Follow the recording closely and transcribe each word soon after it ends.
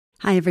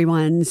Hi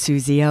everyone,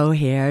 Suze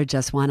here.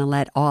 Just want to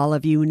let all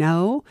of you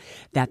know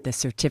that the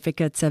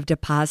certificates of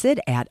deposit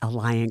at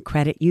Alliant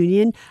Credit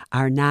Union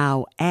are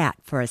now at,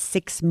 for a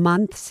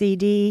 6-month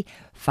CD,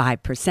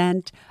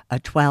 5%, a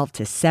 12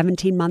 to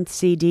 17-month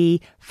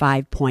CD,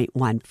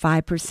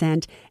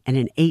 5.15%, and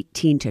an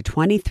 18 to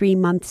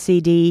 23-month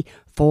CD,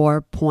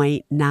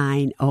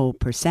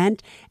 4.90%.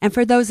 And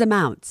for those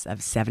amounts of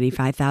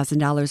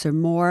 $75,000 or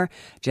more,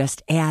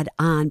 just add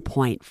on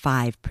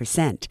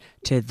 0.5%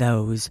 to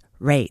those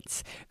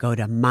rates. Go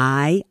to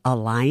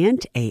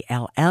myalliant,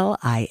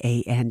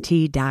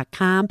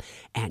 ALLIANT.com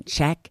and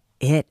check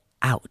it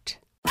out.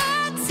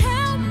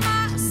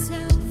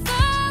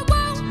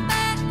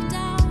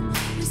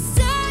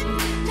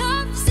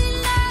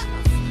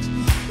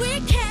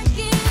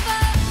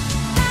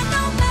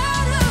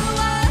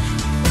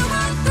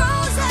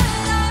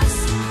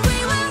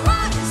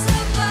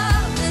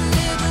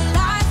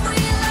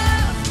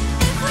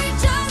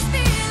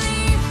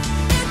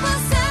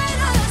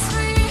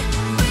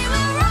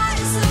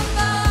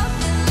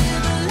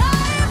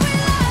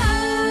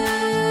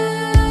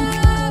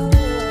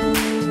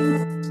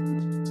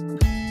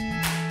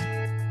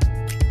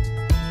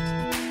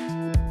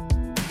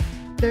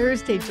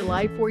 Thursday,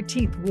 July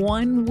 14th,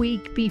 1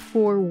 week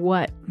before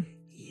what?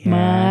 Yeah.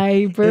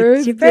 My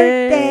birthday. It's your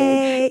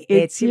birthday.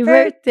 It's your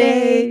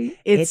birthday.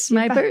 It's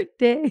my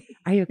birthday.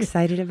 Are you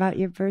excited about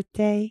your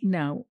birthday?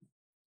 No.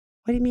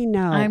 What do you mean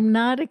no? I'm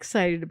not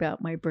excited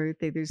about my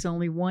birthday. There's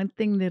only one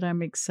thing that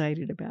I'm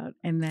excited about,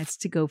 and that's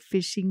to go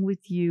fishing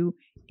with you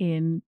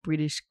in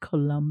British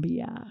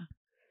Columbia.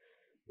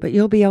 But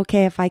you'll be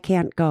okay if I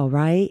can't go,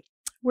 right?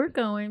 We're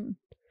going.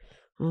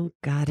 Oh,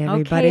 God,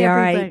 everybody. Okay, all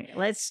everybody. right.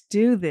 Let's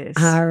do this.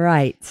 All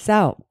right.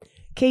 So,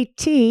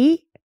 KT,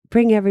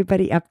 bring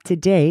everybody up to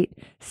date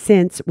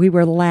since we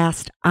were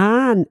last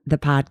on the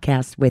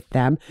podcast with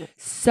them.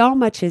 So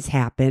much has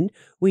happened.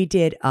 We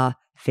did a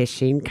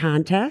fishing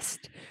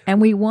contest. And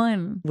we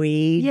won.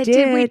 We did.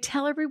 Did we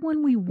tell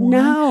everyone we won?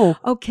 No.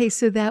 Okay,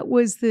 so that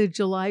was the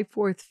July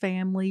 4th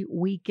family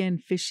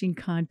weekend fishing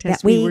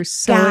contest. That We were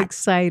so got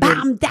excited.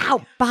 Bombed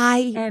out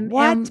by And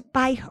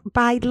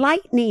by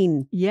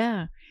lightning.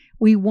 Yeah,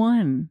 we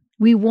won.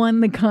 We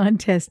won the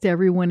contest,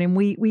 everyone. And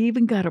we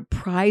even got a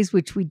prize,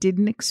 which we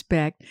didn't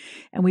expect.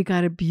 And we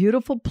got a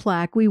beautiful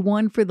plaque. We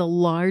won for the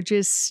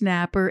largest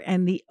snapper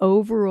and the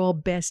overall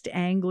best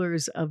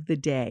anglers of the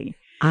day.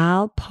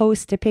 I'll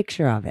post a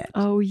picture of it.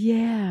 Oh,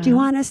 yeah. Do you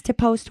want us to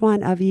post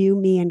one of you,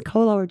 me, and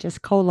Colo, or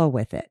just Colo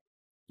with it?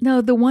 No,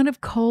 the one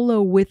of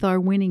Colo with our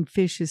winning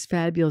fish is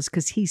fabulous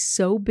because he's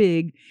so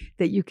big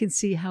that you can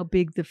see how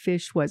big the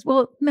fish was.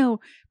 Well, no,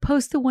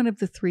 post the one of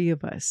the three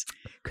of us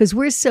because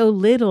we're so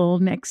little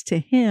next to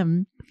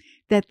him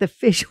that the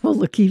fish will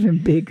look even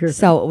bigger.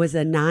 So it was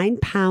a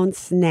 9-pound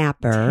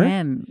snapper.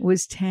 10. It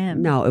was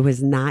 10. No, it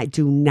was not.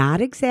 Do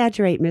not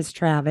exaggerate, Miss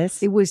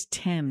Travis. It was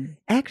 10.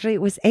 Actually,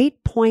 it was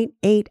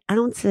 8.8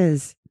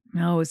 ounces.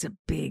 No, it was a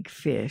big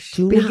fish.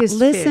 Do Biggest not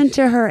listen fish.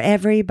 to her,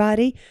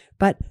 everybody.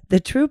 But the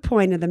true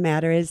point of the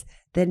matter is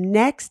the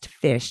next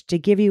fish, to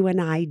give you an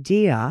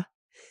idea,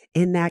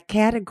 in that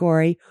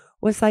category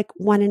was like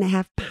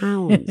 1.5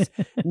 pounds.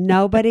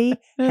 Nobody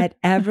had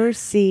ever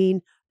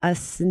seen a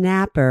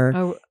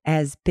snapper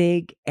as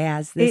big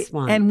as this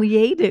one. And we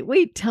ate it.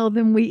 We tell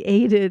them we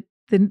ate it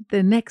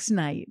the next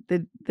night,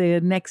 the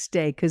next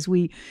day, because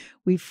we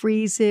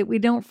freeze it. We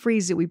don't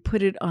freeze it. We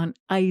put it on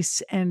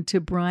ice and to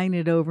brine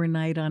it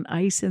overnight on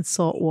ice and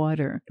salt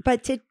water.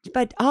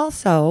 But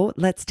also,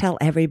 let's tell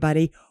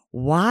everybody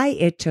why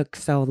it took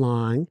so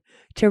long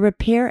to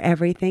repair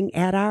everything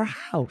at our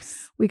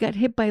house. We got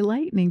hit by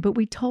lightning, but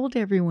we told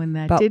everyone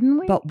that, didn't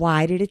we? But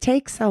why did it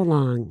take so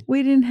long?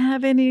 We didn't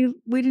have any,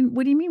 what do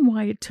you mean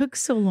why it took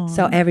so long?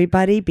 So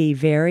everybody be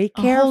very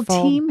careful. A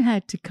whole team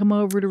had to come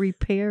over to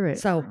repair it.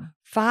 So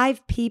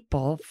 5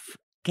 people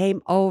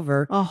came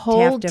over. A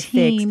whole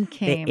team fix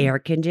came. The air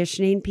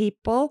conditioning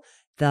people,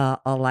 the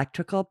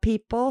electrical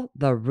people,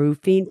 the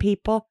roofing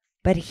people.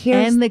 But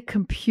here's and the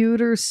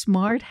computer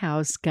smart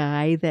house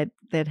guy that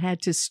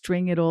had to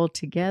string it all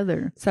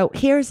together. So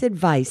here's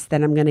advice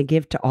that I'm going to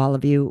give to all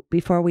of you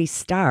before we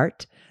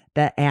start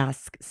the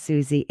Ask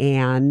Susie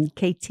and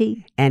KT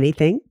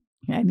Anything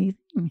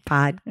Anything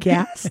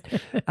podcast.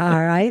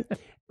 All right.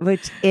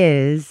 Which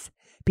is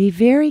be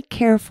very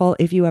careful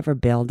if you ever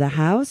build a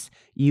house,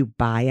 you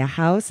buy a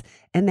house,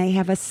 and they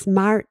have a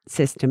smart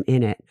system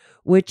in it,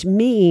 which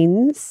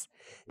means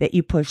that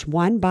you push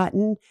one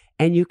button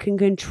and you can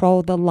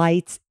control the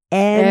lights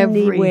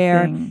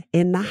anywhere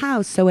in the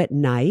house. So at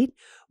night,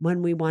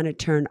 when we want to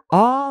turn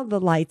all the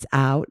lights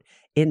out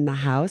in the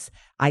house,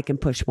 I can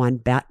push one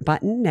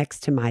button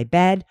next to my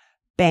bed,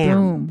 bam.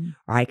 Boom.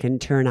 Or I can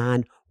turn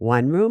on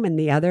one room and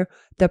the other.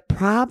 The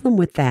problem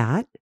with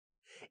that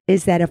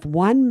is that if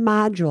one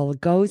module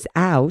goes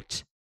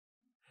out,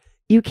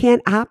 you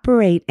can't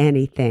operate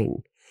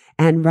anything.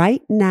 And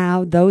right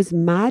now, those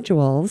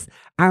modules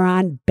are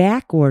on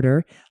back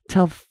order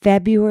till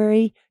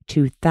February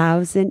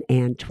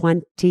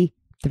 2023.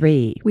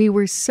 3. We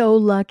were so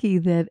lucky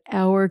that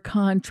our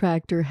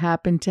contractor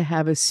happened to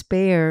have a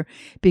spare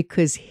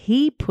because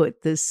he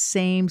put the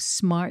same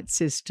smart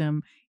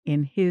system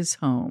in his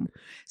home.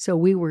 So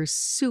we were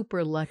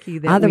super lucky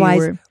that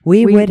Otherwise,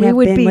 we would have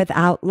been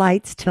without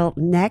lights till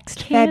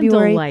next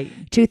February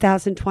candlelight.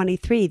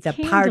 2023. The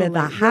part of the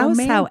Candlelight, house,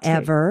 romantic.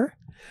 however,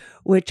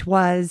 which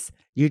was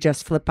you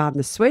just flip on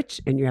the switch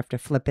and you have to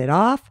flip it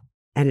off,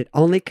 and it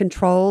only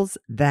controls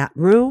that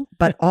room,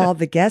 but all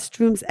the guest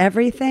rooms,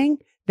 everything,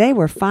 they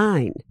were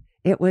fine.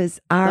 It was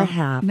our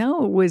half.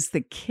 No, it was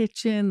the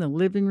kitchen, the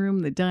living room,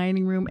 the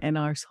dining room, and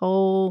our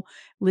whole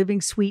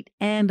living suite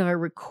and our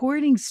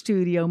recording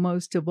studio,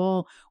 most of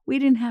all. We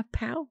didn't have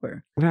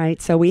power. Right.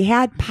 So we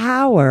had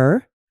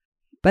power,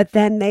 but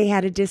then they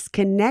had to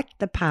disconnect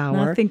the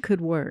power. Nothing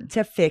could work.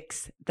 To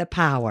fix the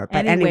power.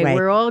 But anyway,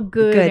 we're all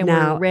good and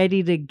now. We're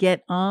ready to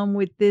get on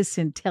with this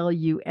and tell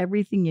you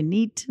everything you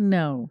need to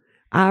know.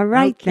 All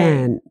right,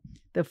 then.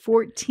 The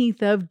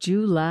 14th of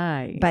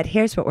July. But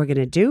here's what we're going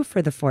to do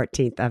for the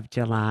 14th of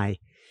July.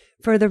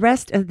 For the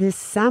rest of this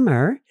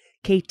summer,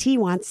 KT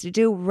wants to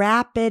do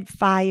rapid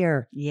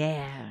fire.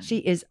 Yeah. She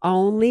is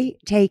only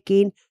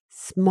taking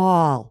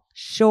small,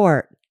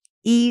 short,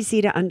 easy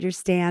to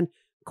understand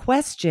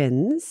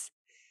questions.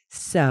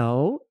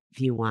 So if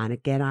you want to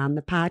get on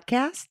the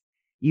podcast,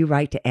 you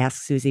write to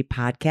Ask Suze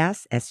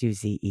Podcast,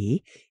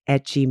 SUZE,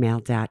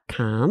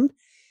 @gmail.com.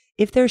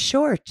 If they're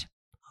short,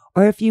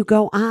 or if you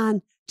go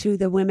on to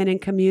the Women in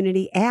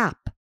Community app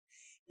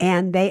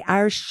and they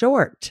are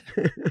short,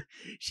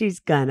 she's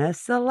gonna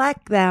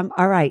select them.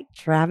 All right,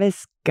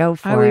 Travis, go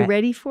for it. Are we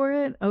ready for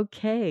it?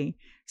 Okay.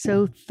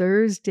 So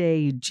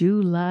Thursday,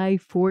 July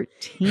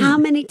 14th. How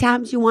many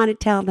times you want to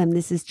tell them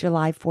this is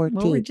July 14th?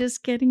 Well, we're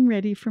just getting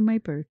ready for my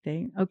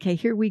birthday. Okay,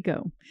 here we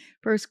go.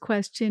 First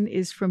question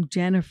is from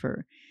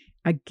Jennifer.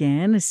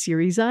 Again, a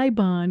series I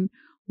bond.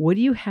 What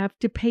do you have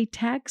to pay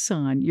tax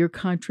on? Your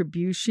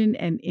contribution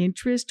and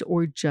interest,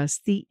 or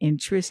just the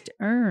interest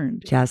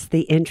earned? Just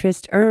the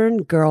interest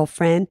earned,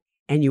 girlfriend.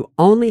 And you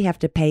only have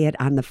to pay it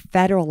on the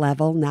federal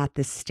level, not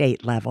the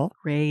state level.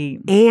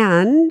 Great.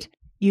 And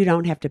you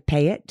don't have to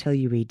pay it till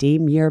you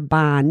redeem your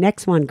bond.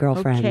 Next one,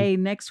 girlfriend. Okay,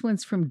 next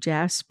one's from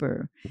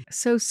Jasper.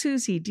 So,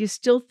 Suze, do you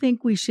still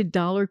think we should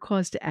dollar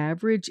cost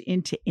average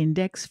into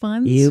index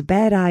funds? You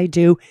bet I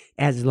do.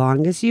 As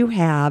long as you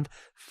have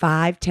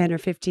 5, 10, or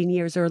 15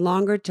 years or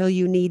longer till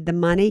you need the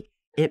money,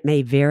 it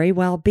may very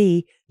well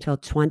be till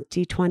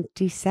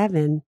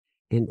 2027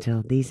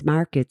 until these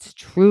markets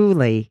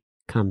truly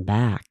come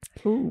back.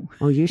 Ooh.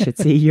 Oh, you should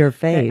see your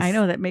face. I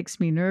know that makes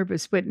me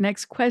nervous. But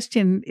next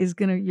question is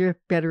you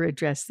better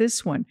address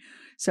this one.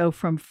 So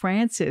from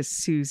Francis,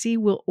 Suze,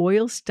 will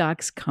oil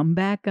stocks come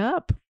back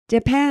up?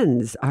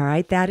 Depends. All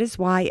right. That is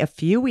why a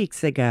few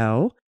weeks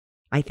ago,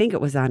 I think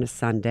it was on a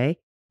Sunday,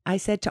 I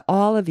said to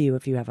all of you,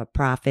 if you have a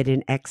profit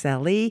in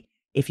XLE,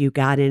 if you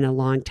got in a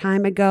long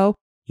time ago,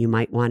 you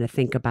might want to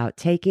think about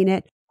taking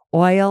it.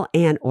 Oil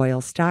and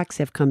oil stocks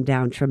have come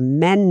down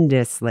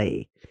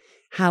tremendously.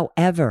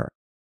 However,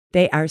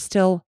 they are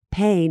still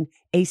paying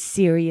a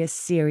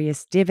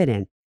serious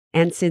dividend.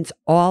 And since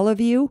all of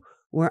you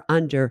were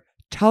under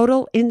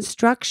total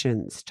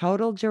instructions,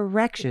 total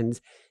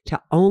directions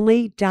to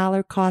only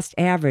dollar cost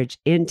average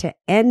into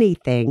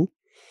anything,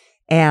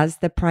 as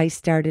the price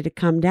started to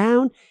come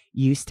down,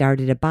 you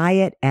started to buy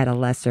it at a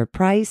lesser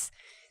price.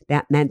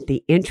 That meant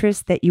the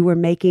interest that you were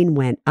making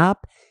went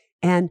up.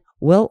 And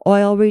will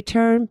oil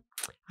return?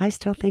 I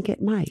still think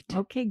it might.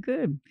 Okay,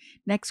 good.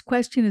 Next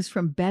question is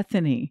from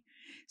Bethany.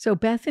 So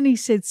Bethany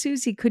said,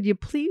 Suze, could you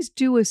please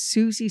do a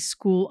Suze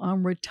school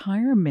on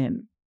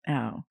retirement?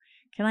 Now,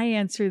 can I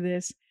answer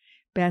this?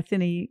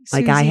 Bethany,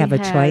 like I have a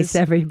choice,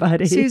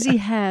 everybody. Suze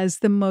has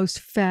the most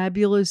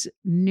fabulous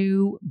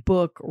new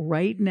book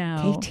right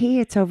now. KT,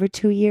 it's over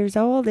 2 years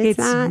old. It's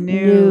not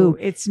new.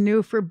 It's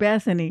new for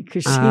Bethany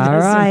because she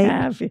doesn't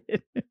have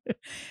it.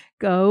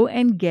 Go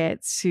and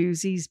get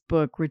Susie's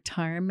book,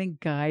 Retirement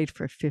Guide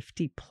for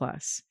 50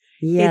 Plus.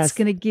 Yes. It's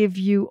going to give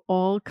you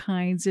all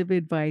kinds of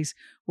advice,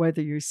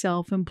 whether you're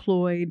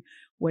self-employed,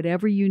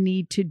 whatever you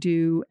need to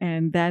do,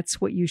 and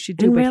that's what you should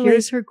do. But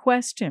here's her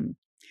question.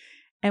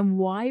 And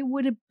why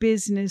would a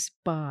business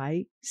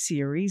buy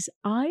Series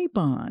I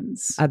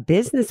bonds? A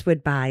business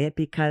would buy it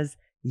because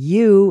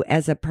you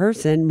as a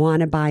person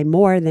want to buy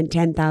more than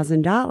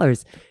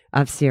 $10,000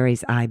 of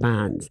Series I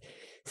bonds.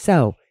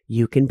 So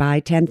you can buy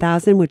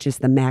 $10,000, which is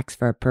the max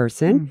for a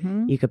person.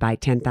 Mm-hmm. You could buy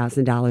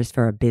 $10,000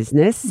 for a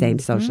business, same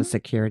social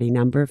security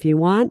number if you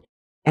want,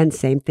 and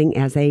same thing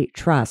as a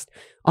trust.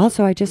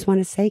 Also, I just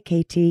want to say,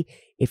 KT,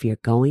 if you're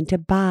going to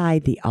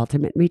buy the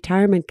Ultimate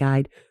Retirement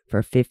Guide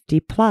for 50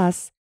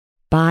 plus,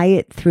 buy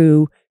it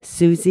through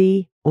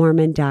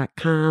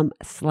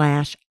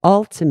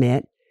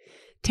SuzeOrman.com/ultimate.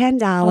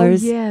 $10. Oh,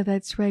 yeah,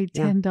 that's right.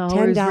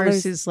 $10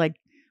 versus like,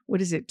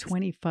 what is it,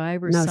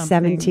 25 or something? No,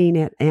 17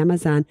 at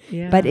Amazon.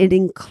 Yeah. But it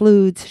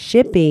includes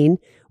shipping.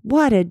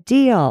 What a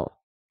deal.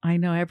 I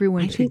know,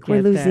 everyone should get that. I think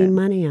we're losing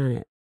money on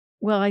it.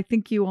 Well, I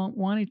think you all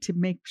wanted to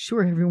make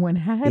sure everyone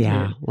had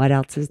Yeah. it. What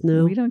else is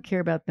new? We don't care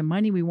about the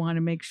money. We want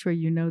to make sure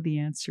you know the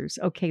answers.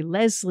 Okay,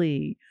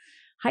 Leslie.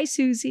 Hi,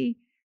 Susie.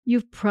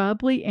 You've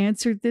probably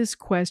answered this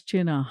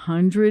question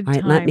 100 All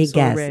right, times let me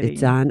guess. already.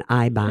 It's on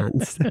I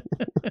bonds.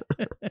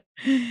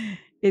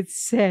 It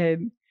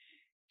said,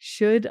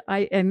 should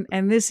I, and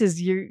this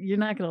is, you're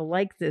not going to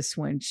like this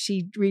one.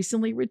 She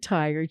recently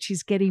retired.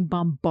 She's getting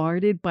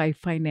bombarded by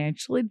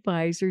financial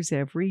advisors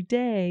every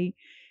day.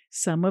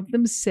 Some of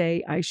them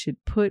say I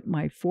should put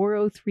my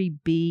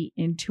 403B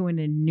into an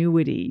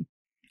annuity.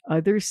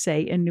 Others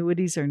say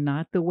annuities are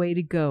not the way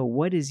to go.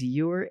 What is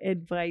your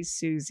advice,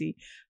 Susie?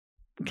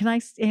 Can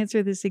I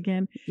answer this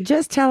again?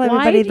 Just tell Why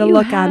everybody do the you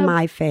look have- on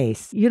my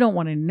face. You don't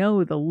want to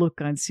know the look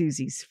on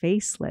Susie's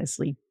face,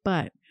 Leslie,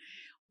 but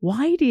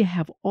why do you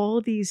have all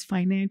these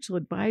financial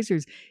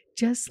advisors?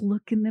 Just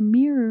look in the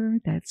mirror.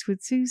 That's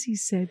what Susie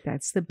said.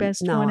 That's the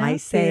best No, one out I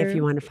say there. if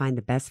you want to find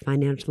the best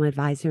financial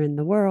advisor in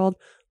the world,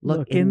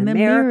 look in the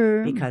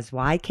mirror. Because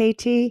why,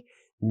 KT?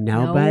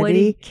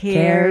 Nobody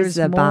cares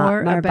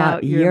more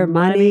about your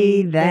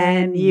money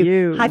than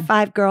you. High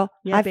five, girl.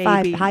 Yeah, High baby.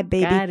 five. Hi,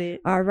 baby. Got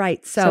it. All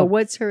right. So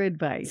what's her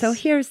advice? So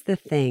here's the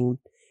thing.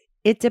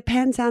 It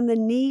depends on the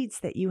needs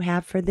that you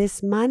have for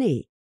this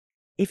money.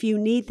 If you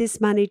need this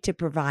money to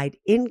provide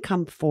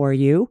income for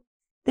you,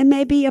 then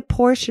maybe a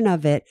portion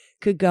of it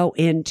could go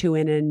into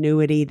an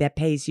annuity that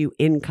pays you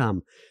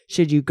income.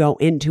 Should you go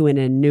into an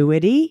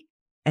annuity,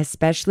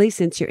 especially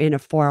since you're in a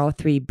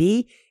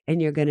 403B and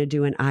you're going to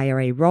do an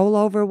IRA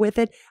rollover with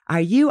it?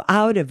 Are you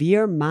out of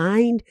your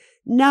mind?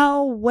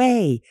 No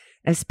way.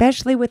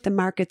 Especially with the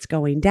markets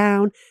going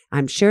down,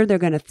 I'm sure they're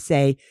going to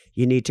say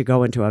you need to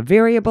go into a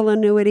variable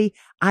annuity.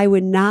 I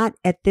would not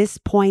at this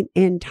point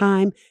in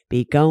time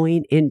be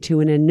going into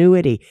an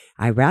annuity.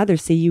 I'd rather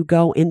see you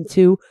go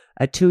into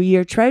a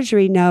 2-year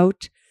treasury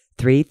note,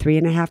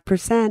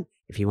 3.5%,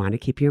 if you want to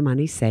keep your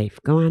money safe.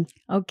 Go on.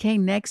 Okay,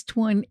 next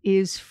one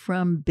is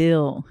from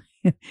Bill.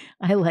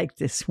 I like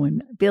this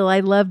one. Bill, I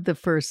love the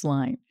first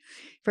line.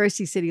 First,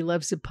 he said he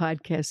loves the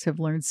podcast, have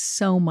learned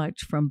so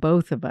much from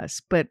both of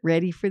us. But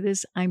ready for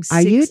this? I'm 60.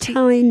 Are you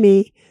telling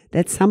me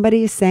that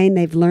somebody is saying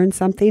they've learned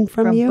something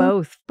from you?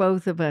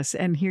 Both of us.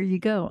 And here you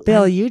go.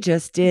 Bill, you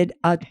just did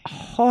a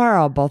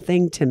horrible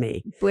thing to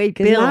me. Wait,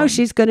 Because Bill. now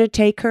she's going to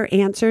take her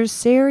answers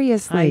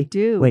seriously. I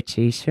do. Which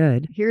she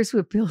should. Here's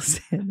what Bill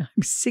said.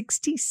 I'm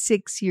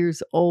 66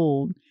 years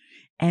old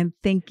and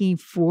thinking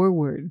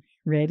forward.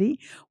 Ready?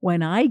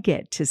 When I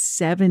get to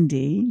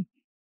 70...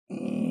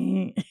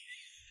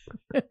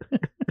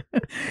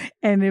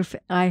 and if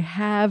I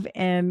have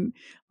an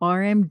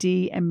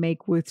RMD and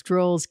make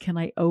withdrawals, can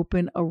I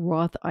open a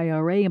Roth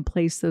IRA and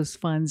place those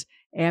funds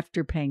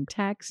after paying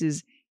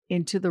taxes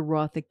into the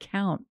Roth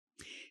account?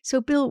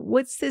 So, Bill,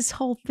 what's this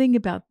whole thing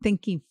about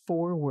thinking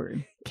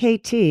forward?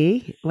 KT,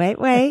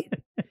 wait.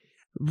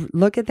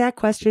 Look at that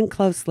question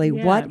closely.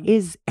 Yeah. What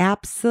is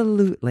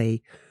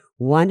absolutely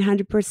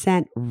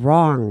 100%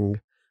 wrong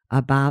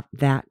about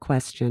that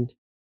question?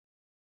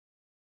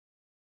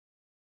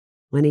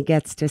 When he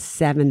gets to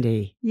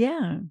 70.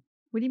 Yeah.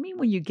 What do you mean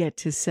when you get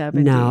to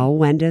 70? No,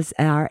 when does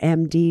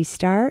RMD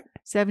start?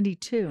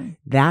 72.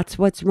 That's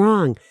what's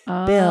wrong.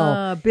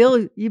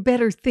 Bill, you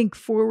better think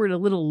forward a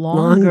little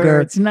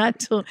longer. It's not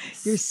till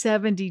you're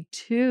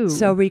 72.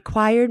 So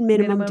required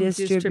minimum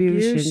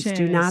distributions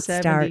do not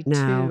start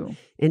now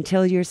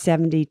until you're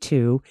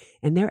 72.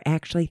 And they're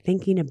actually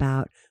thinking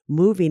about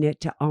moving it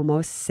to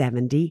almost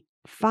 75.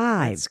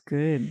 That's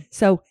good.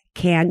 So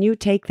can you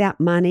take that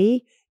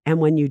money and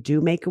when you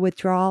do make a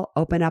withdrawal,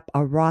 open up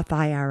a Roth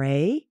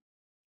IRA?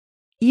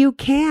 You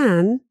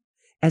can,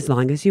 as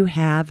long as you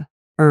have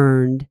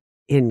earned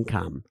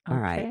income. All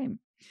right.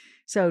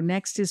 So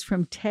next is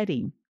from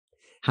Teddy.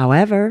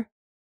 However,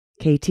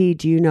 KT,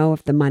 do you know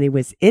if the money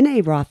was in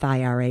a Roth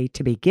IRA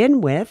to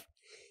begin with,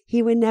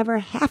 he would never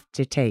have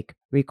to take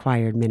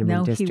required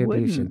minimum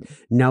distribution.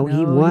 No,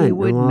 he wouldn't.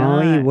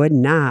 He would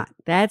not.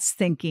 That's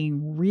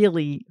thinking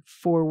really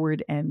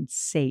forward and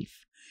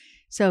safe.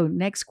 So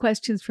next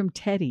question's from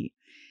Teddy.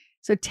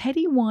 So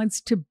Teddy wants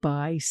to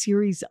buy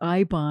Series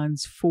I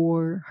bonds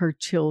for her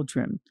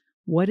children.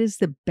 What is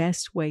the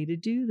best way to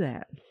do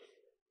that?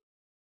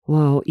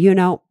 Well,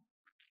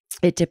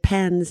 it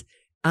depends.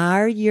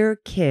 Are your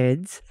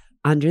kids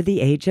under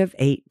the age of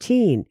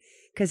 18?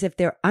 Because if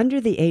they're under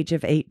the age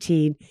of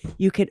 18,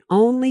 you can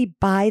only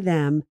buy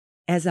them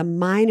as a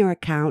minor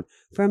account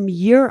from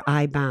your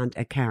iBond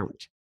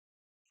account.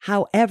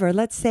 However,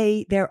 let's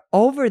say they're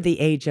over the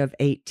age of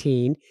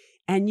 18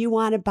 and you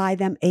want to buy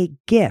them a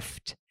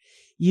gift.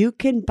 You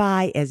can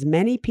buy as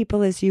many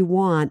people as you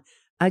want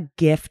a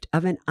gift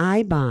of an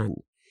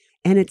iBond,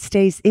 and it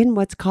stays in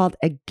what's called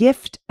a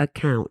gift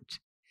account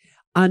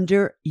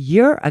under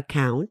your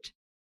account,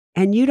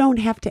 and you don't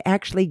have to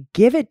actually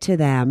give it to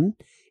them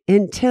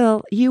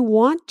until you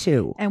want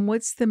to. And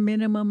what's the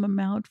minimum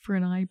amount for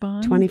an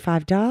iBond?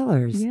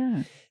 $25.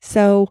 Yeah.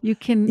 So you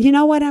can. You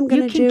know what I'm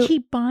going to do? You can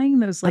keep buying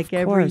those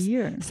every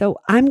year. So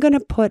I'm going to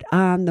put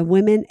on the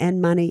Women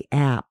and Money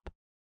app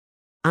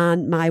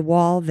on my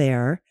wall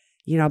there.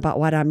 about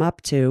what I'm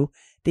up to,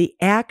 the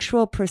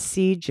actual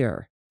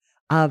procedure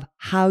of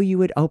how you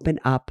would open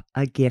up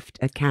a gift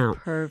account.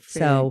 Perfect.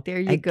 So there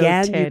you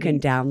again, go, you can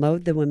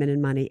download the Women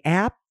in Money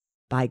app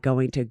by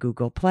going to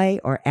Google Play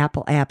or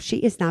Apple app. She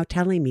is now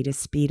telling me to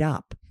speed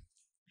up.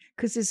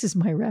 Because this is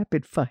my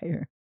rapid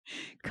fire.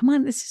 Come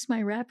on, this is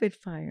my rapid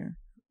fire.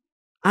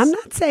 I'm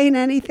not saying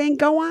anything.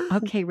 Go on.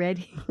 Okay,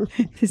 ready?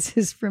 This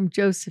is from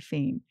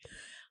Josephine.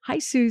 Hi,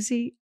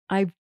 Susie.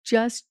 I've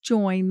just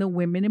joined the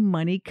Women in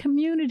Money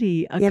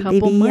community a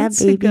couple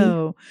months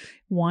ago.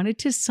 Wanted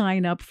to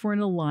sign up for an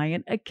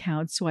Alliant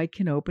account so I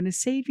can open a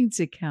savings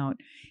account.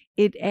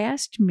 It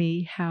asked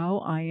me how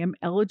I am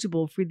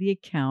eligible for the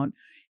account.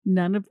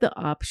 None of the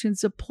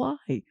options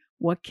apply.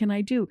 What can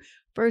I do?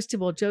 First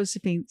of all,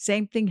 Josephine,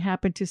 same thing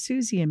happened to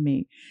Susie and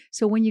me.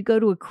 So when you go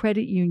to a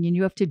credit union,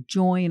 you have to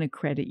join a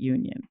credit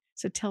union.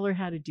 So tell her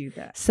how to do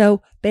that.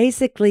 So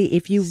basically,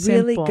 if you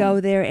really Simple.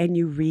 go there and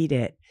you read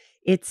it,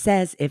 it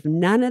says if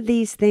none of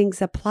these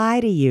things apply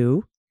to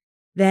you,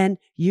 then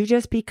you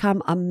just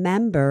become a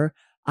member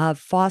of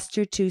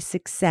Foster to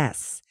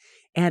Success.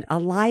 And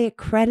Alliant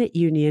Credit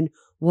Union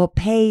will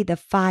pay the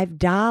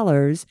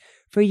 $5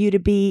 for you to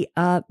be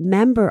a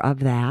member of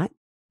that,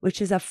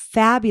 which is a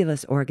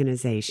fabulous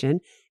organization.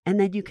 And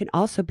then you can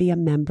also be a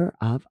member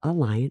of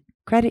Alliant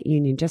Credit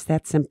Union. Just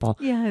that simple.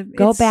 Yeah.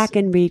 Go back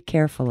and read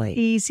carefully.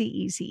 Easy,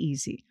 easy,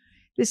 easy.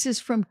 This is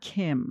from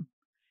Kim.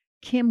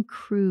 Kim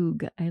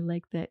Krug. I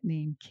like that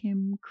name.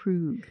 Kim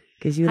Krug.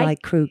 Because you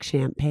like Krug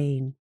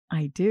champagne.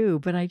 I do,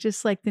 but I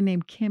just like the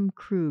name Kim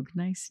Krug.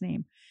 Nice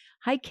name.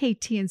 Hi,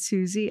 KT and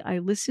Susie. I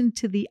listened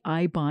to the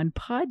iBond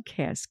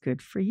podcast.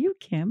 Good for you,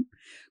 Kim.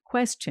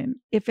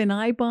 Question. If an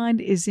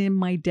iBond is in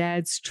my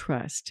dad's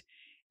trust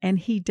and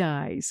he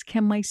dies,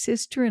 can my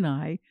sister and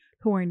I,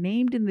 who are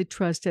named in the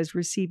trust as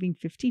receiving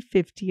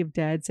 50-50 of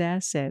dad's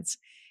assets,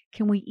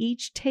 can we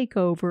each take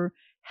over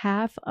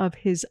half of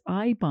his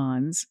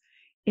iBonds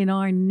in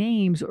our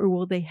names, or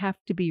will they have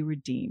to be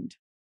redeemed?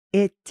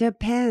 It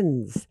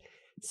depends.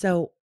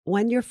 So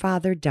when your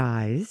father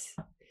dies,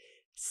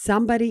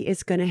 somebody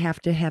is going to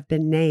have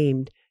been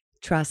named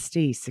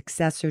trustee,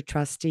 successor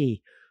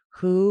trustee.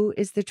 Who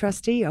is the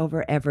trustee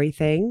over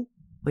everything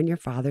when your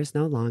father's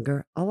no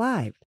longer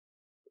alive?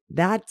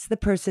 That's the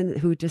person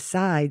who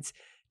decides,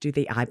 do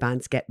the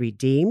I-bonds get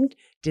redeemed?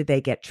 Did they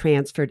get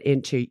transferred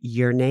into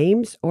your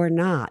names or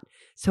not?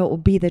 So it will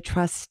be the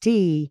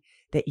trustee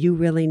that you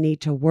really need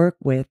to work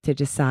with to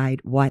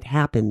decide what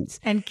happens.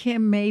 And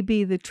Kim may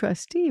be the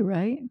trustee,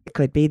 right?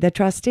 Could be the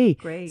trustee.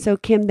 Great. So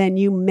Kim, then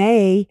you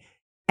may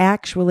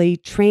actually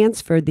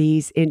transfer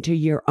these into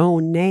your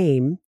own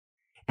name.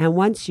 And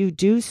once you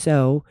do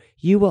so,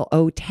 you will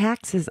owe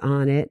taxes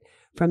on it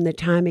from the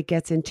time it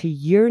gets into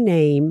your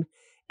name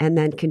and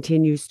then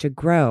continues to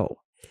grow.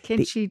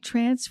 Can she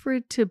transfer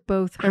it to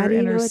both her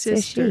and her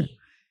sister?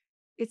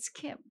 It's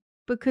Kim.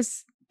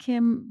 Because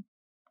Kim,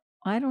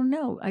 I don't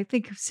know. I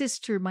think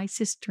my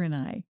sister and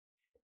I.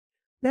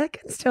 That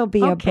can still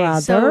be a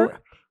brother. So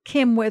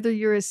Kim, whether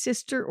you're a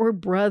sister or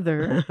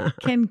brother,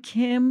 can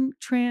Kim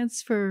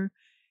transfer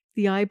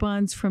the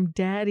I-bonds from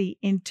daddy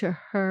into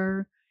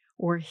her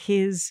or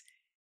his?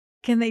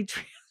 Can they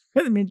transfer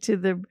them into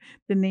the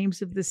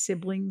names of the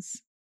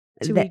siblings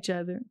to each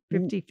other,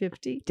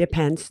 50-50?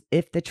 Depends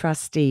if the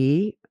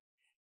trustee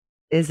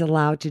is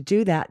allowed to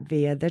do that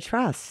via the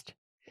trust.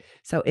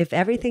 So if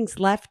everything's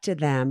left to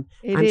them,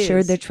 I'm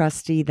sure the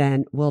trustee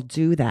then will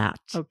do that.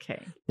 Okay.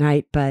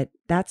 Right. But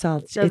that's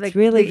all. So it's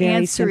really very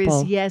answer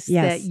simple. Is yes,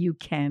 that you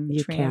can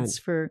you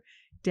transfer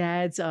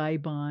dad's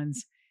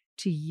I-bonds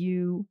to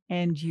you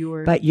and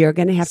your But you're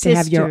going to have sister. To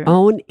have your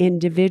own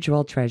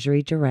individual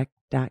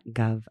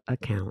treasurydirect.gov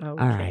account.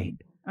 Okay. All right.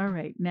 All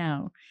right.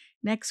 Now,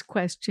 next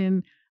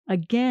question.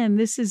 Again,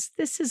 this is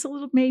a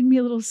little made me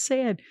a little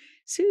sad.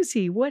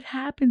 Susie, what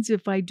happens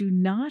if I do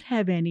not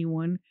have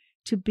anyone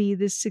to be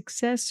the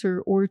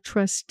successor or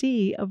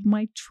trustee of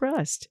my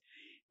trust?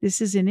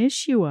 This is an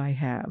issue I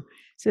have.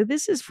 So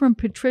this is from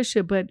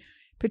Patricia, but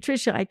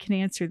Patricia, I can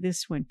answer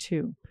this one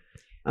too.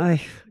 Go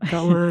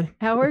on.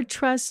 Our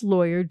trust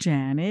lawyer,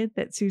 Janet,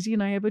 that Susie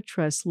and I have a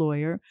trust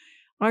lawyer.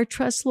 Our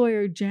trust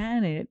lawyer,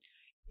 Janet,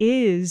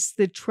 is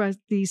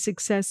the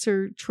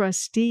successor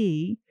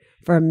trustee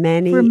for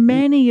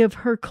many of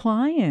her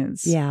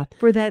clients. Yeah.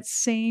 For that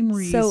same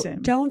reason. So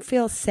don't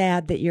feel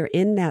sad that you're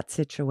in that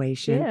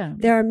situation. Yeah.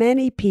 There are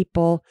many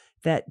people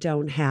that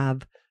don't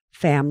have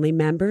family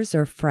members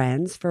or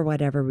friends for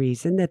whatever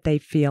reason that they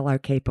feel are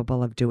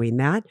capable of doing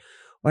that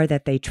or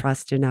that they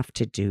trust enough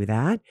to do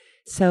that.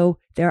 So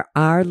there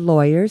are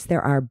lawyers,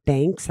 there are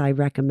banks. I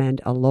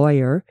recommend a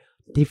lawyer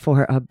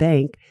before a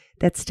bank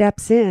that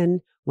steps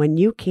in when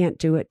you can't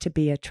do it to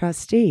be a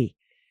trustee.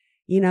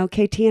 You know,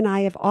 KT and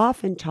I have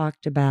often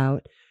talked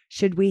about,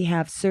 should we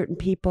have certain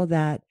people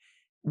that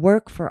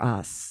work for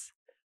us,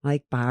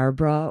 like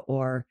Barbara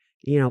or,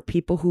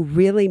 people who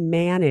really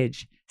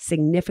manage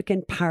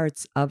significant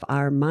parts of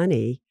our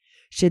money?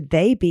 Should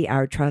they be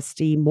our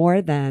trustee more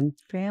than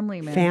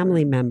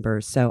family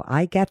members? So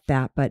I get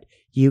that, but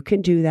you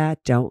can do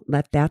that. Don't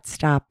let that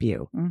stop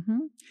you.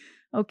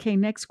 Mm-hmm. Okay,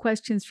 next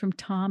question's from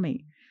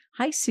Tommy.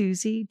 Hi,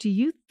 Susie. Do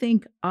you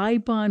think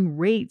I-bond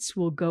rates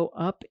will go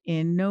up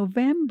in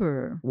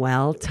November?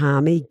 Well,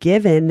 Tommy,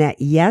 given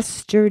that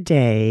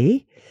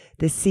yesterday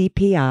the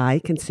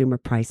CPI, Consumer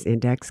Price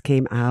Index,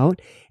 came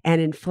out and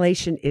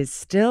inflation is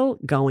still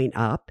going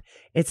up,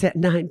 it's at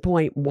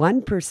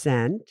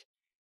 9.1%.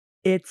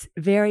 It's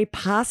very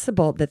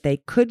possible that they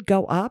could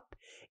go up.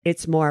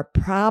 It's more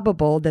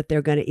probable that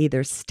they're going to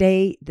either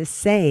stay the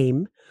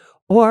same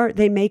or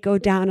they may go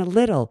down a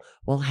little.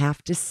 We'll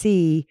have to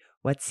see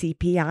what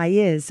CPI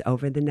is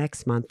over the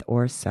next month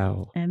or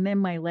so. And then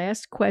my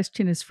last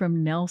question is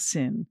from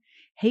Nelson.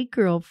 Hey,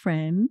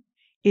 girlfriend,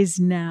 is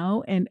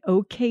now an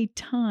okay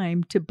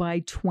time to buy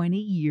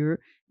 20-year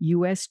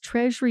U.S.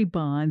 Treasury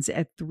bonds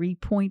at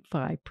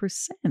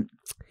 3.5%?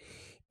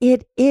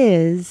 It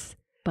is,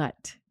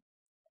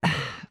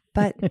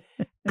 But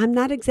I'm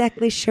not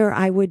exactly sure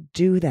I would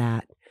do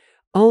that,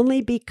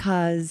 only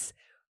because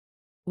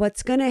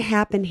what's going to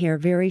happen here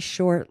very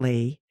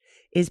shortly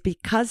is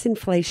because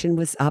inflation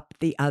was up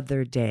the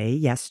other day,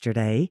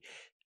 yesterday,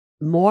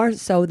 more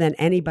so than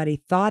anybody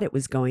thought it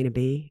was going to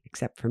be,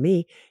 except for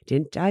me.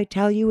 Didn't I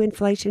tell you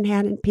inflation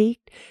hadn't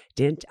peaked?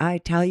 Didn't I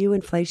tell you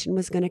inflation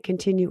was going to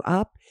continue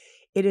up?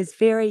 It is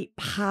very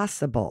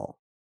possible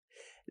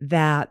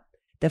that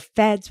the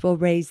feds will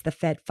raise the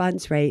Fed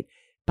funds rate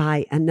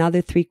by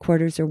another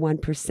 0.75% or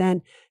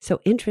 1%. So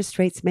interest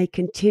rates may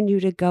continue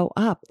to go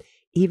up,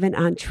 even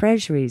on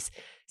treasuries.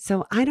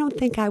 So I don't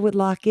think I would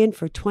lock in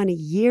for 20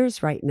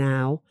 years right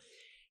now.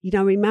 You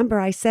know, remember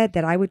I said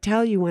that I would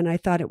tell you when I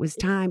thought it was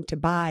time to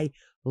buy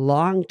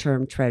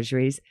long-term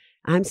treasuries.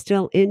 I'm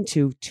still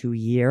into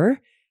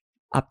 2-year,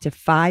 up to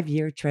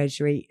 5-year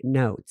treasury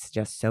notes,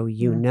 just so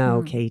you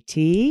know, KT.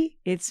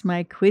 It's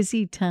my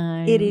quizzy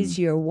time. It is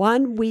your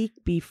 1 week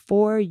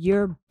before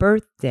your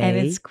birthday. And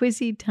it's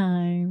quizzy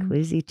time.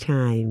 Quizzy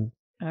time.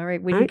 All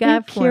right, what Aren't you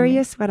got you for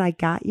curious what I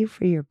got you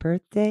for your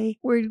birthday?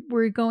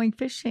 We're going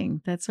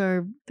fishing. That's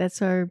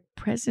our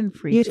present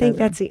for each You think other.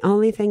 that's the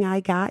only thing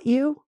I got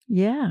you?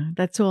 Yeah,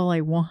 that's all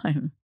I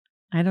want.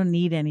 I don't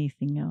need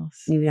anything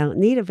else. You don't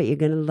need it, but you're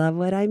going to love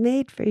what I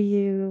made for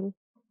you.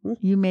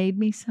 You made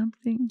me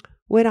something?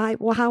 Would I?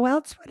 Well, how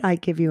else would I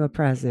give you a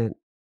present?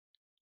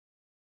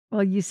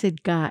 Well, you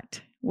said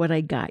got what I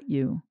got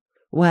you.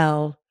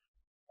 Well,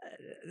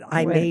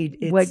 I What- made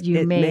what you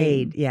it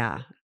made.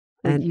 yeah.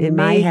 What And you in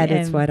my made head,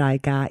 it's and- what I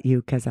got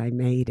you because I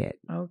made it.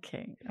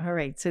 Okay. All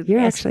right. So You're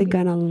ask actually me-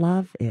 going to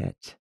love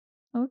it.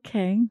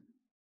 Okay.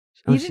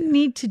 Oh, You didn't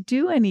need to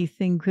do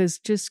anything because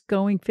just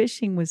going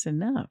fishing was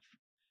enough.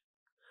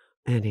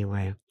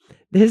 Anyway,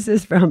 this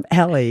is from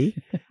Ellie.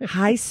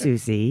 Hi,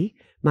 Susie.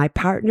 My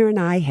partner and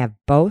I have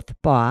both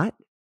bought,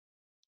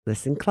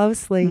 listen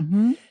closely,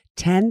 Mhm.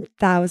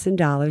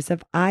 $10,000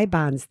 of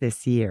I-bonds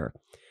this year.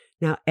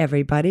 Now,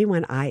 everybody,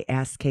 when I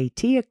ask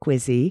KT a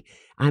quizzy,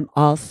 I'm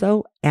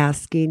also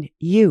asking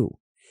you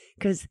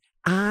because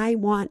I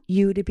want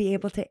you to be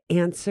able to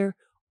answer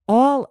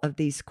all of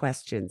these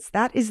questions.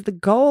 That is the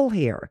goal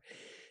here.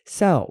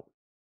 So,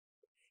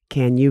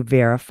 can you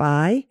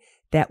verify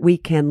that we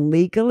can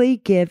legally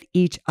give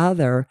each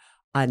other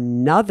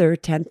another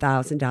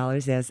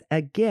 $10,000 as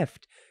a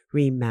gift?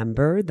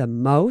 Remember, the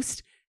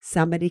most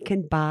somebody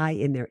can buy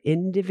in their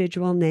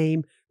individual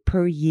name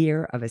per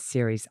year of a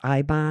series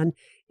I-bond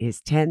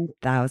is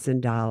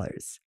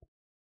 $10,000.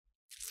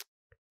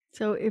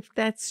 So if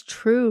that's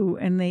true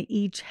and they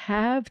each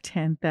have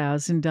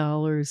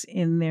 $10,000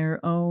 in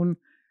their own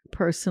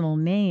personal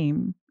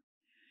name,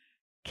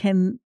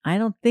 I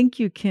don't think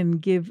you can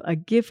give a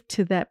gift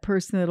to that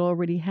person that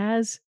already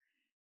has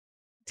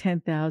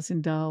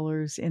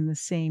 $10,000 in the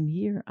same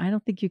year. I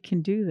don't think you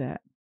can do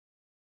that.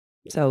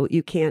 So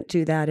you can't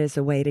do that as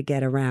a way to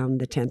get around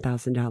the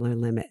 $10,000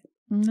 limit.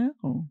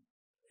 No,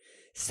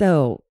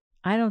 So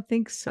I don't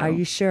think so. are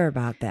you sure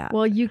about that?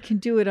 Well, you can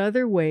do it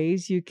other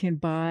ways. You can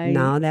buy.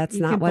 No, that's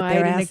you not can what buy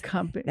they're it in a asking.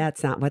 company.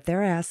 That's not what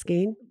they're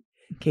asking.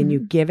 Can you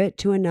give it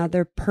to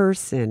another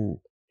person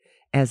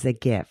as a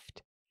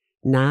gift?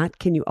 Not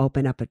can you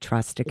open up a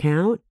trust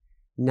account?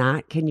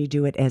 Not can you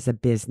do it as a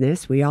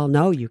business? We all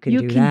know you can do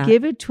that. You can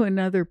give it to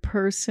another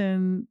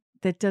person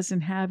that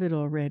doesn't have it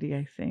already,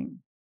 I think.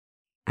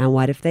 And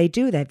what if they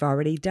do? They've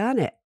already done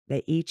it.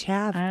 They each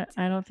have.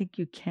 I don't think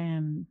you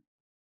can.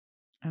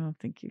 I don't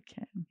think you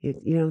can.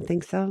 You don't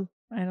think so?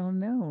 I don't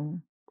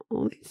know.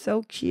 Oh, he's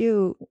so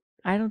cute.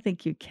 I don't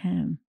think you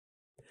can.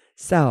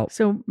 So,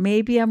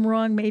 maybe I'm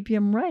wrong, maybe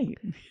I'm right.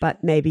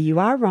 but maybe you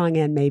are wrong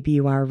and maybe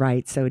you are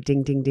right. So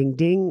ding, ding, ding,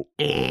 ding.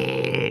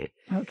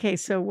 Okay,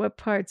 so what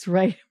part's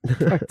right? What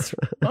part's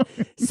wrong?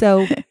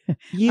 So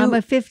I'm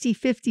a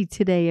 50-50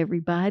 today,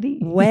 everybody.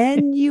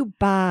 when you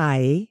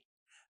buy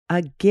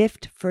a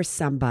gift for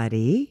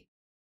somebody,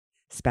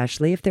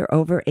 especially if they're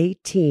over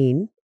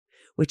 18,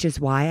 which is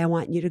why I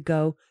want you to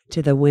go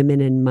to the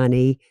Women in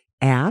Money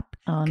app.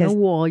 On the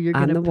wall, you're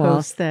going to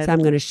post that. So I'm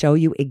going to show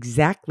you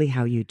exactly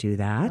how you do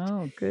that.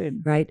 Oh,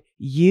 good. Right?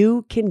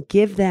 You can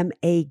give them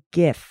a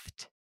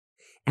gift.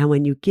 And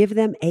when you give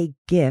them a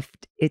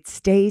gift, it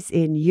stays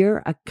in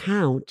your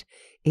account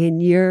in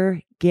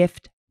your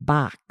gift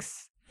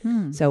box.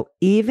 So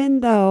even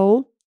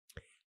though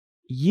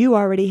you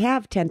already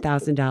have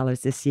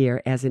 $10,000 this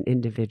year as an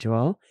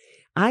individual,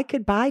 I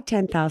could buy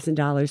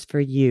 $10,000 for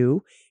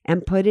you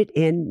and put it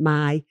in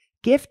my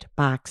gift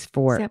box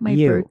for you. Is that my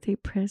birthday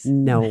present?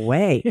 No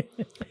way,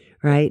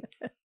 right?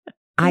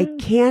 I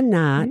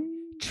cannot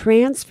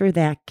transfer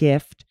that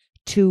gift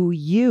to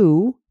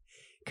you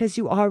because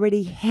you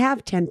already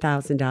have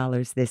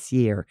 $10,000 this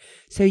year.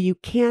 So you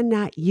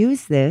cannot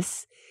use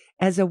this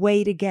as a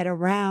way to get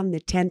around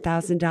the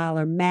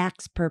 $10,000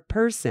 max per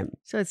person.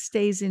 So it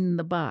stays in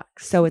the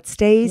box. So it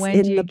stays When do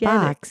in you the get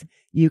box.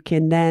 You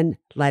can then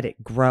let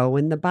it grow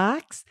in the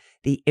box.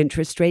 The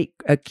interest rate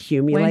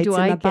accumulates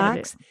in the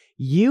box.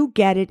 You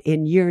get it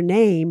in your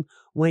name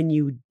when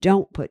you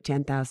don't put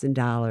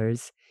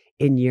 $10,000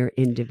 in your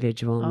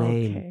individual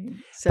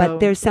name. So, but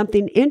there's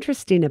something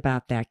interesting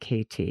about that,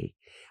 KT.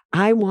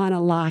 I want to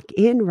lock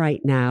in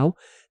right now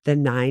the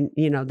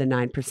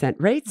 9%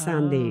 rates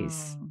on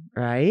these,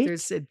 right?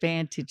 There's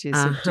advantages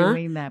of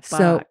doing that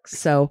box.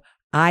 So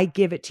I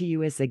give it to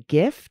you as a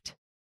gift.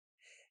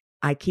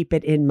 I keep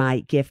it in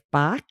my gift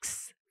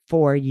box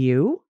for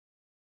you.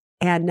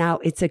 And now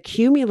it's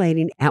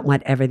accumulating at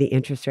whatever the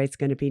interest rate's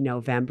going to be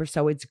November.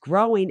 So it's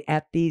growing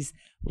at these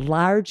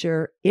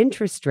larger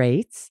interest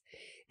rates.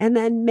 And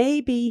then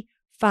maybe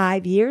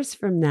 5 years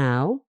from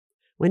now,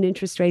 when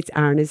interest rates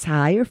aren't as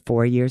high, or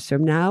 4 years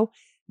from now,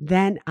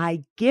 then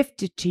I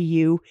gift it to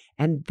you.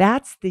 And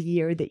that's the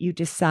year that you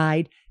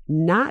decide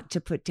not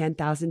to put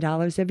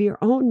 $10,000 of your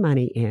own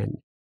money in.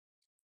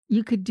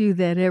 You could do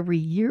that every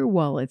year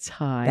while it's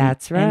high.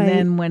 That's right. And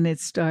then when it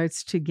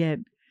starts to get,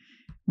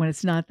 when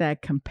it's not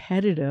that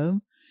competitive,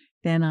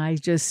 then I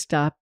just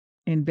stop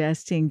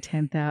investing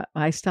 10,000.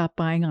 I stop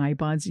buying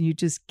I-bonds and you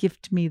just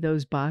gift me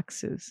those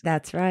boxes.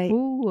 That's right.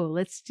 Ooh,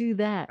 let's do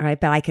that. All right,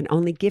 but I can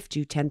only gift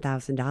you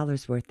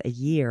 $10,000 worth a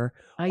year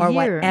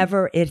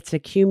whatever it's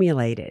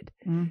accumulated.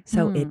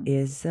 So it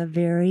is a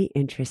very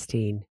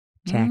interesting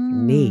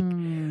technique.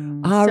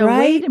 All right.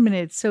 Wait a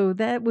minute. So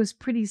that was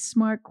pretty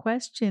smart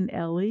question,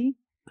 Ellie.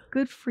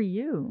 Good for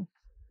you.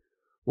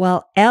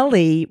 Well,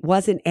 Ellie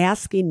wasn't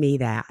asking me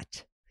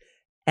that.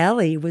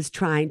 Ellie was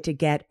trying to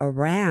get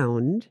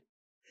around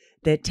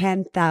the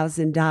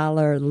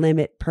 $10,000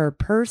 limit per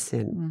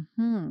person,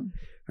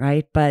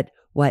 right? But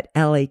what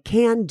Ellie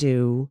can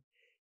do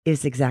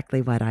is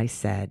exactly what I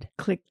said.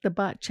 Click the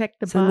bot, check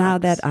the box. So now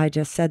that I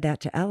just said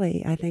that to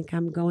Ellie, I think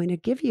I'm going to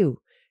give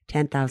you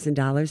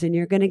 $10,000 and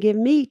you're going to give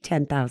me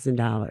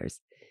 $10,000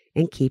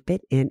 and keep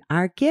it in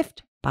our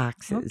gift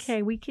boxes.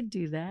 Okay, we could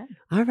do that.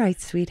 All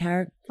right,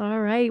 sweetheart. All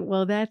right.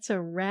 Well, that's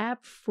a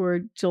wrap for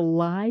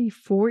July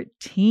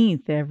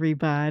 14th,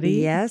 everybody.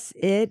 Yes,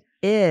 it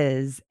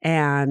is.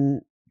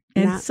 And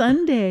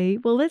Sunday,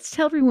 well, let's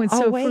tell everyone.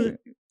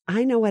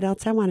 I know what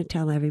else I want to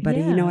tell everybody.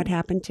 Yeah. You know what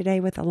happened today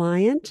with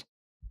Alliant?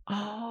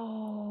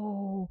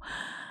 Oh,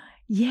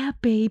 yeah,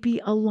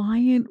 baby.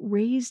 Alliant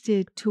raised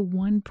it to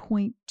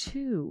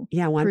 1.2.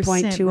 Yeah,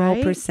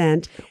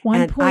 1.20%.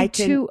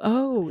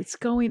 1.20. It's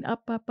going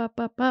up, up, up,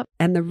 up, up.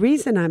 And the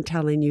reason I'm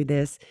telling you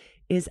this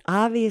is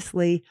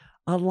obviously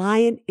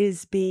Alliant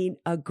is being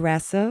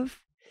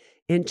aggressive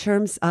in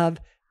terms of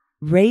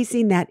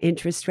raising that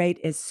interest rate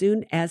as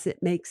soon as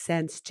it makes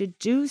sense to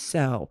do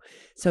so.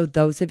 So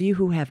those of you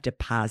who have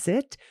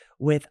deposit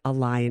with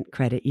Alliant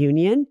Credit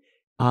Union,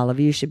 all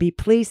of you should be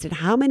pleased at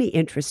how many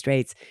interest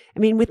rates. I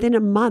mean, within a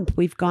month,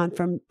 we've gone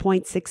from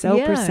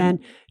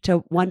 0.60%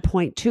 to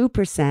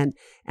 1.2%.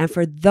 And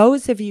for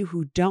those of you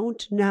who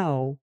don't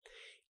know,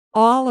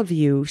 all of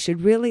you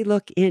should really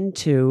look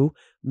into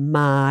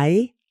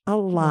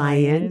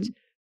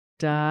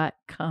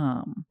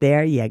myalliant.com.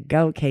 There you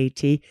go,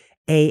 KT.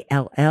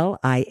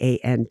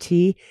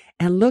 ALLIANT,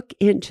 and look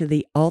into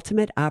the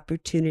Ultimate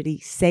Opportunity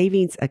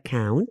Savings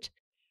Account,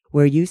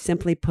 where you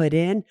simply put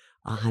in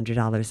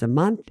 $100 a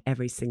month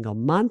every single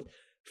month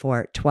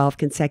for 12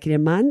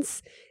 consecutive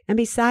months. And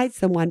besides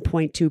the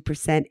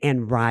 1.2%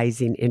 and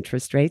rising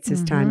interest rates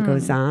as time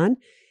goes on,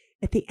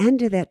 at the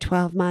end of that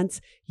 12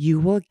 months, you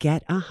will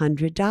get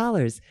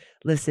 $100.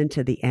 Listen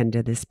to the end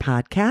of this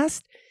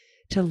podcast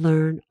to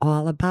learn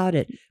all about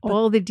it.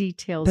 All the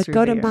details are there. But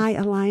go to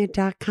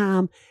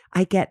myalliant.com.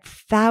 I get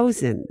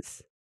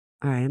thousands.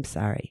 All right, I'm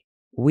sorry.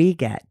 We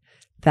get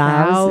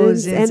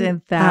thousands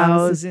and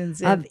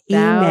thousands of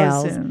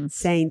emails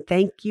saying,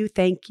 thank you,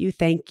 thank you,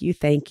 thank you,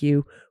 thank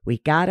you. We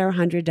got our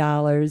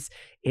 $100.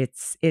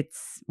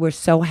 We're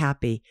so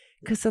happy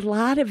because a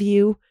lot of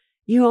you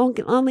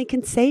only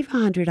can save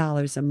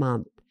 $100 a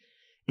month.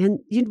 And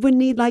you would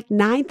need like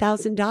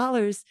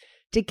 $9,000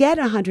 to get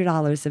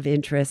 $100 of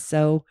interest.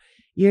 So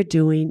you're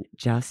doing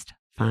just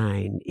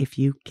fine if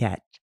you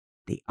get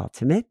the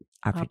Ultimate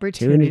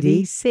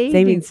Opportunity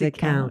Savings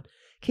Account.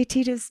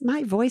 KT, does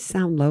my voice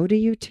sound low to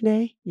you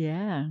today?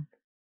 Yeah.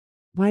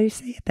 Why do you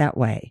say it that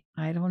way?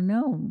 I don't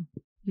know.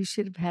 You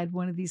should have had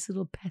one of these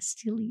little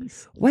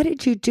pastilles. What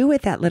did you do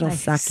with that little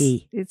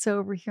sucky? It's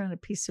over here on a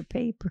piece of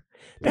paper.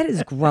 That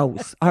is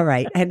gross. All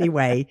right.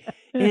 Anyway,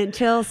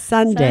 until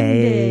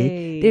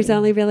Sunday, there's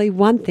only really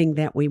one thing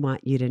that we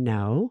want you to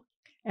know.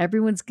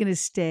 Everyone's going to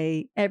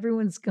stay.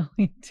 Everyone's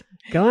going to.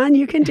 Go on.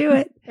 You can do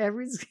it.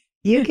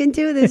 You can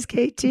do this,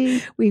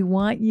 KT. We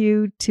want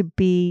you to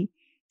be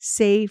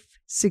safe,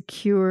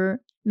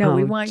 secure. No,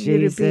 we want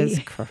you to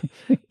be.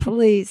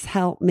 Please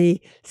help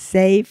me.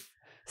 Safe,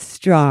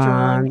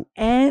 strong,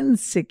 and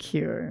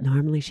secure.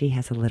 Normally she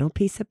has a little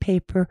piece of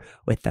paper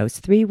with those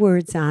 3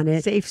 words on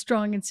it. Safe,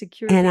 strong, and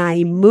secure. And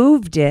I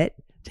moved it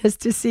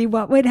just to see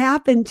what would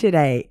happen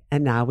today.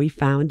 And now we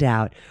found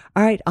out.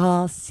 All right,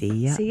 I'll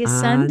see you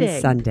on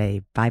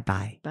Sunday.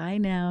 Bye-bye. Bye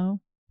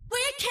now.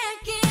 We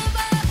can't give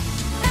up,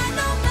 and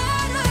no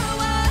matter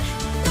what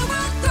the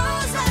world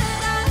throws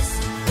at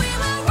us, we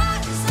will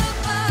rise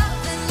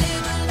above and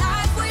live a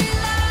life we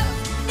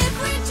love. If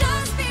we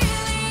just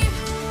believe,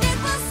 it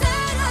will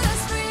set us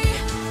free.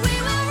 We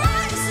will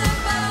rise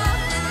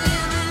above and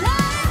live a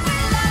life we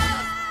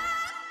love.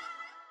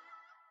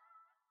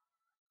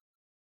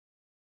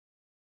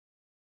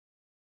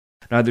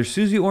 Neither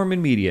Suze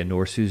Orman Media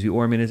nor Suze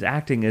Orman is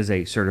acting as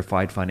a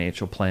certified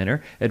financial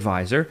planner,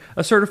 advisor,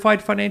 a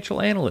certified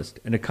financial analyst,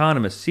 an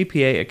economist,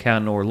 CPA,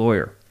 accountant, or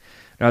lawyer.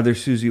 Neither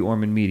Suze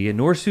Orman Media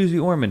nor Suze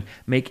Orman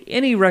make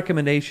any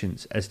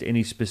recommendations as to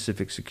any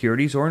specific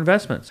securities or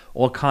investments.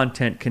 All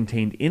content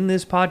contained in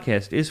this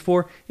podcast is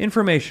for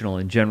informational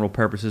and general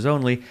purposes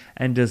only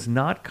and does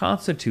not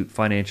constitute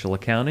financial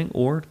accounting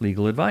or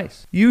legal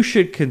advice. You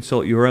should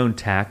consult your own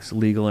tax,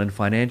 legal, and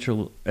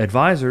financial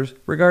advisors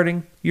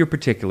regarding your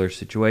particular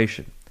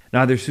situation.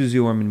 Neither Suze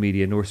Orman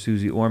Media nor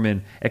Suze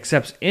Orman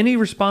accepts any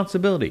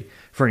responsibility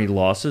for any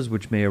losses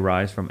which may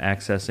arise from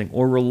accessing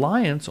or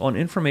reliance on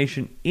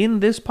information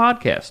in this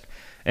podcast.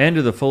 And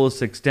to the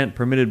fullest extent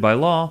permitted by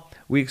law,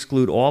 we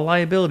exclude all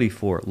liability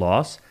for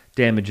loss,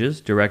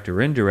 damages, direct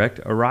or indirect,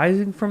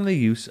 arising from the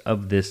use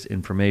of this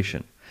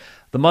information.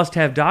 The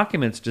must-have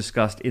documents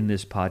discussed in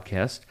this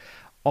podcast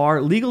are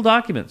legal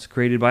documents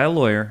created by a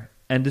lawyer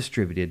and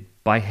distributed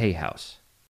by Hay House.